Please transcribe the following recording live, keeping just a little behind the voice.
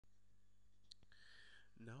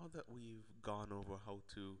Now that we've gone over how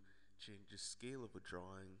to change the scale of a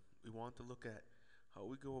drawing, we want to look at how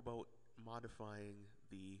we go about modifying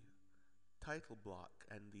the title block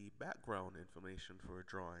and the background information for a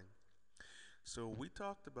drawing. So we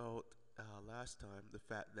talked about last time the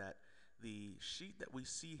fact that the sheet that we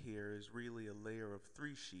see here is really a layer of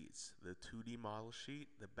three sheets: the 2D model sheet,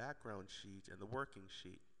 the background sheet, and the working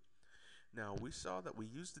sheet. Now we saw that we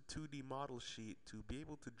used the 2D model sheet to be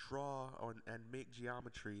able to draw on and make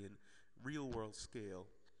geometry in real world scale.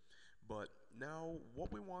 But now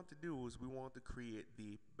what we want to do is we want to create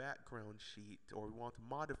the background sheet, or we want to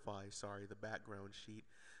modify, sorry, the background sheet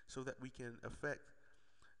so that we can affect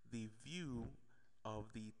the view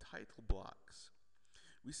of the title blocks.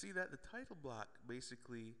 We see that the title block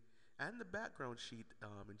basically and the background sheet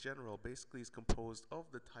in general basically is composed of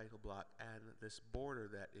the title block and this border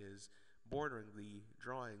that is bordering the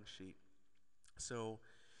drawing sheet. So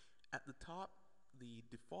at the top, the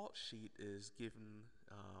default sheet is given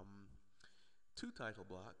two title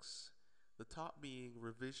blocks. The top being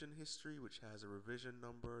revision history, which has a revision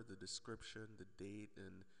number, the description, the date,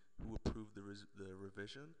 and who approved the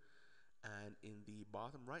revision. And in the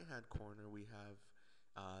bottom right hand corner, we have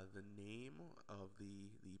the name of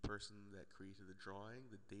the person that created the drawing,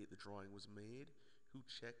 the date the drawing was made, who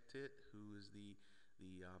checked it, who is the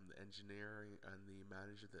engineer and the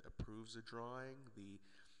manager that approves the drawing, the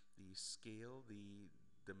scale, the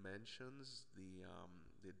dimensions,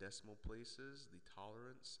 the decimal places, the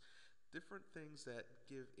tolerance. Different things that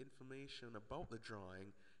give information about the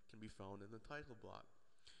drawing can be found in the title block.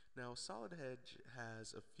 Now, Solid Edge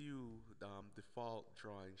has a few default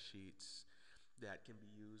drawing sheets that can be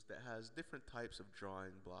used that has different types of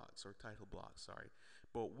drawing blocks, or title blocks, sorry.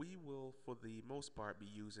 But we will, for the most part, be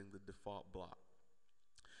using the default block.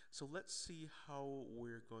 So let's see how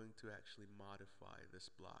we're going to actually modify this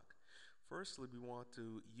block. Firstly, we want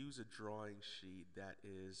to use a drawing sheet that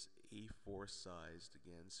is A4 sized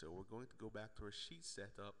again. So we're going to go back to our sheet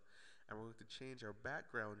setup, and we're going to change our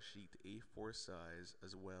background sheet to A4 size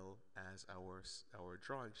as well as our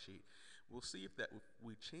drawing sheet. We'll see if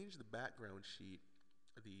we change the background sheet,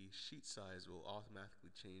 the sheet size will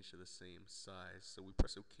automatically change to the same size. So we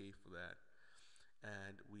press OK for that,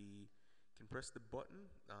 and we can press the button,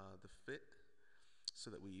 the fit, so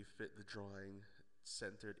that we fit the drawing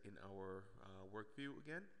centered in our work view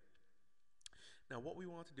again. Now what we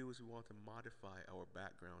want to do is we want to modify our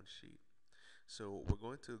background sheet. So we're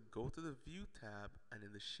going to go to the View tab, and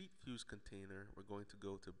in the Sheet Views container, we're going to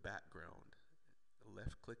go to Background.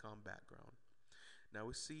 Left click on Background. Now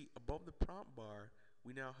we see above the prompt bar,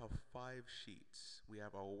 we now have 5 sheets. We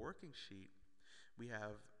have our working sheet, we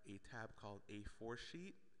have a tab called A4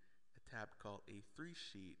 sheet, a tab called A3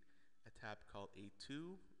 sheet, a tab called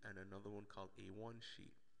A2, and another one called A1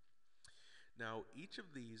 sheet. Now each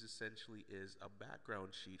of these essentially is a background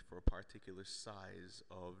sheet for a particular size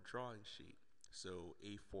of drawing sheet, so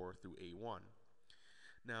A4 through A1.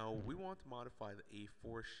 Now we want to modify the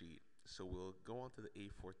A4 sheet, so we'll go onto the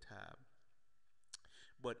A4 tab.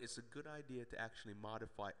 But it's a good idea to actually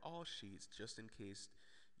modify all sheets just in case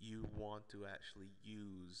you want to actually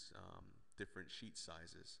use different sheet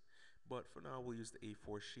sizes. But for now, we'll use the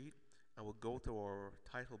A4 sheet, and we'll go to our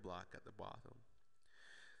title block at the bottom.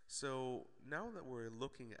 So now that we're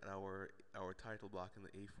looking at our title block in the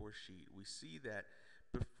A4 sheet, we see that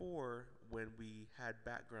before, when we had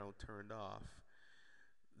background turned off,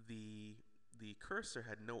 the cursor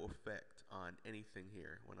had no effect on anything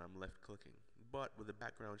here when I'm left clicking. But with the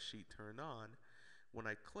background sheet turned on, when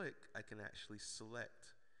I click, I can actually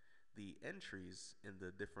select the entries in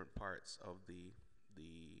the different parts of the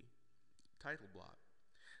title block.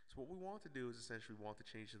 So what we want to do is essentially we want to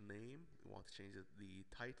change the name, we want to change the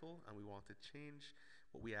title, and we want to change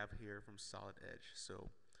what we have here from Solid Edge. So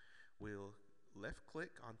we'll left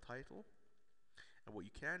click on title, and what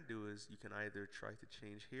you can do is you can either try to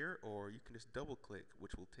change here, or you can just double click,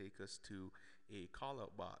 which will take us to a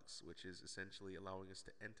callout box, which is essentially allowing us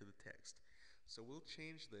to enter the text. So we'll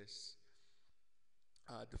change this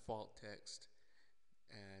default text,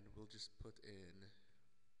 and we'll just put in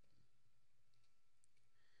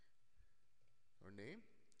our name,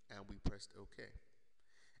 and we pressed OK,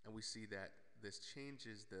 and we see that this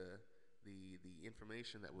changes the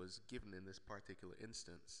information that was given in this particular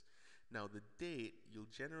instance. Now the date,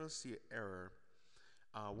 you'll generally see an error.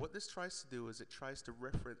 What this tries to do is it tries to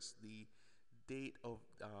reference the date of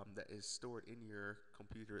that is stored in your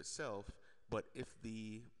computer itself, but if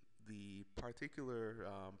the particular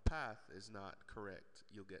path is not correct,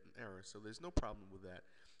 you'll get an error. So there's no problem with that.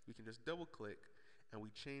 We can just double click, and we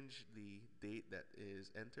change the date that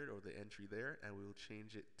is entered, or the entry there, and we'll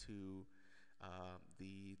change it to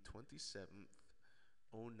the 27th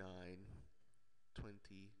 09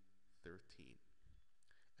 2013,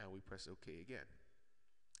 and we press OK again.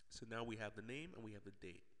 So now we have the name and we have the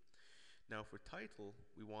date. Now for title,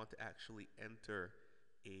 we want to actually enter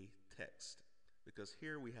a text because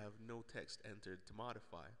here we have no text entered to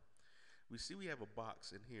modify. We see we have a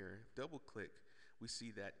box in here. Double click, we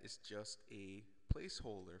see that it's just a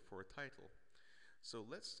placeholder for a title. So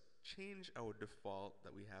let's change our default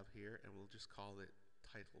that we have here and we'll just call it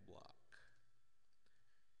title block.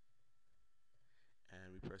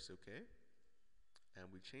 And we press OK. And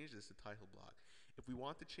we change this to title block. If we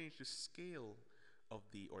want to change the scale of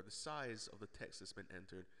the size of the text that's been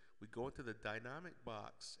entered, we go into the dynamic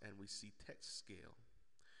box and we see text scale.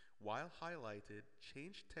 While highlighted,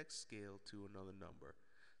 change text scale to another number.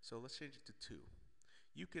 So let's change it to 2.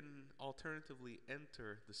 You can alternatively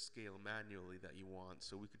enter the scale manually that you want.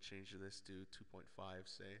 So we could change this to 2.5,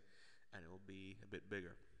 say, and it will be a bit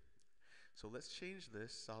bigger. So let's change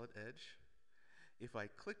this solid edge. If I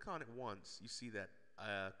click on it once, you see that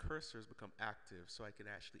cursor has become active, so I can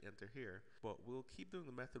actually enter here. But we'll keep doing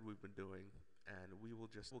the method we've been doing, and we will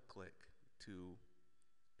just click to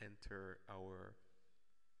enter our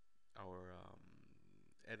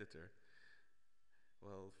editor.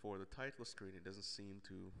 Well, for the title screen, it doesn't seem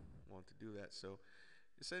to want to do that. So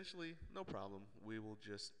essentially, no problem. We will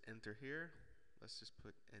just enter here. Let's just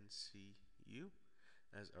put NCU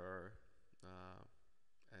as our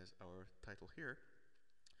title here.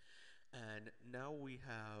 And now we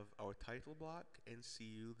have our title block,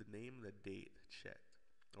 NCU, the name, the date checked,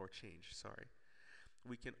 or changed, sorry.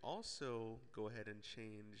 We can also go ahead and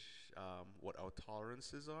change what our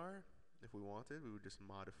tolerances are. If we wanted, we would just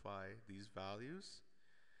modify these values,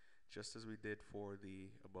 just as we did for the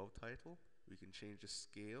above title. We can change the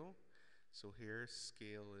scale. So here,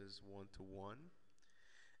 scale is 1 to 1.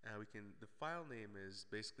 The file name is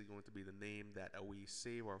basically going to be the name that we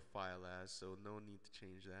save our file as, so no need to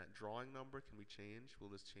change that. Drawing number can we change? We'll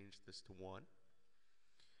just change this to 1.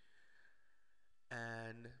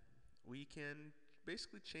 And we can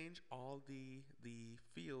basically change all the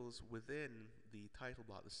fields within the title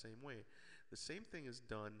block the same way. The same thing is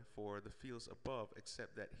done for the fields above,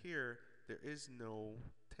 except that here there is no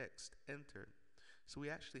text entered. So we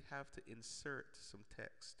actually have to insert some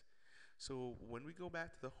text. So when we go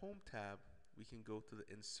back to the Home tab, we can go to the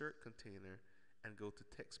Insert container and go to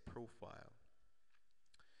Text Profile.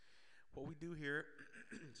 What we do here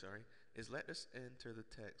sorry, is let us enter the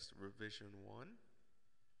text revision 1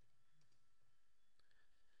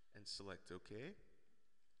 and select OK.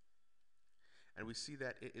 And we see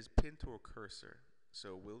that it is pinned to a cursor.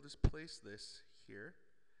 So we'll just place this here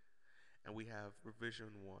and we have revision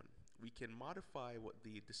 1. We can modify what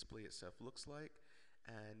the display itself looks like,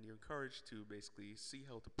 and you're encouraged to basically see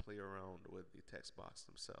how to play around with the text box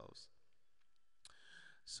themselves.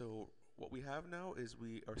 So what we have now is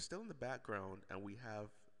we are still in the background and we have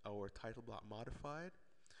our title block modified.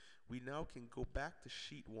 We now can go back to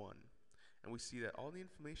sheet 1 and we see that all the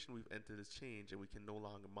information we've entered has changed and we can no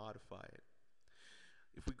longer modify it.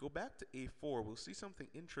 If we go back to A4, we'll see something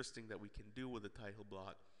interesting that we can do with the title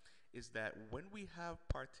block is that when we have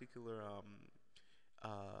particular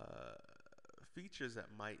features that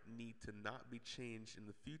might need to not be changed in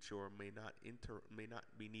the future or may not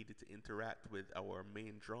be needed to interact with our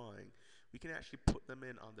main drawing, we can actually put them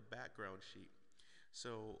in on the background sheet.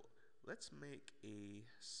 So let's make a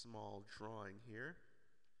small drawing here.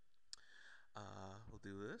 We'll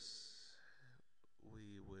do this.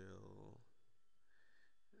 We will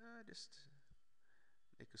just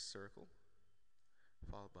make a circle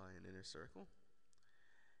followed by an inner circle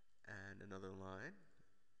and another line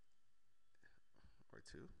or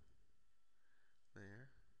 2 there,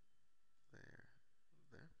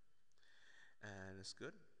 and it's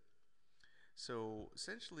good. So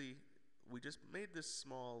essentially we just made this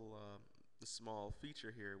small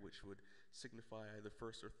feature here which would signify the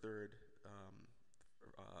first or third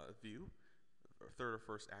view, or third or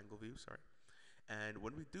first angle view, sorry. And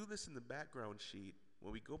when we do this in the background sheet,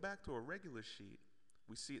 when we go back to a regular sheet,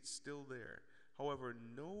 we see it's still there. However,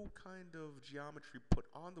 no kind of geometry put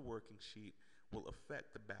on the working sheet will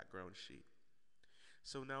affect the background sheet.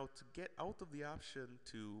 So now to get out of the option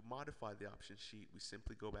to modify the option sheet, we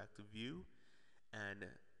simply go back to View and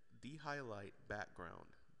de-highlight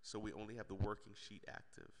Background. So we only have the working sheet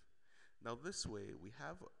active. Now this way, we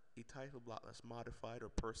have a title block that's modified or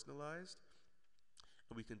personalized,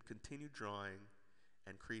 and we can continue drawing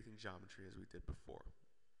and creating geometry as we did before.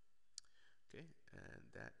 Okay, and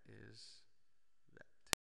that is